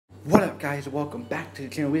What up, guys? Welcome back to the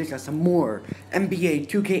channel. We just got some more NBA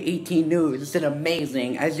 2K18 news. This is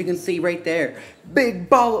amazing. As you can see right there, Big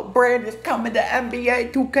Baller Brand is coming to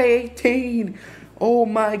NBA 2K18. Oh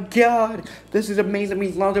my god, this is amazing.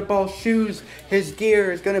 Means Lonzo Ball shoes, his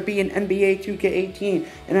gear is gonna be in NBA 2K18.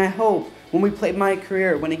 And I hope when we play My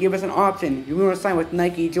Career, when they give us an option, you want to sign with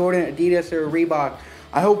Nike, Jordan, Adidas, or Reebok,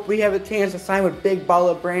 I hope we have a chance to sign with Big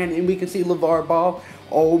Baller Brand and we can see LeVar Ball.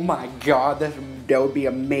 Oh my god, that would be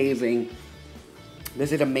amazing.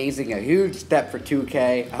 This is amazing, a huge step for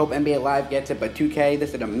 2K. I hope NBA Live gets it, but 2K,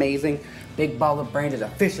 this is amazing. Big Baller Brand is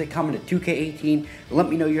officially coming to 2K18. Let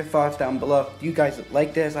me know your thoughts down below. Do you guys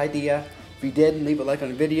like this idea? If you did, leave a like on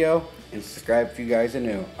the video and subscribe if you guys are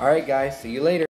new. Alright guys, see you later.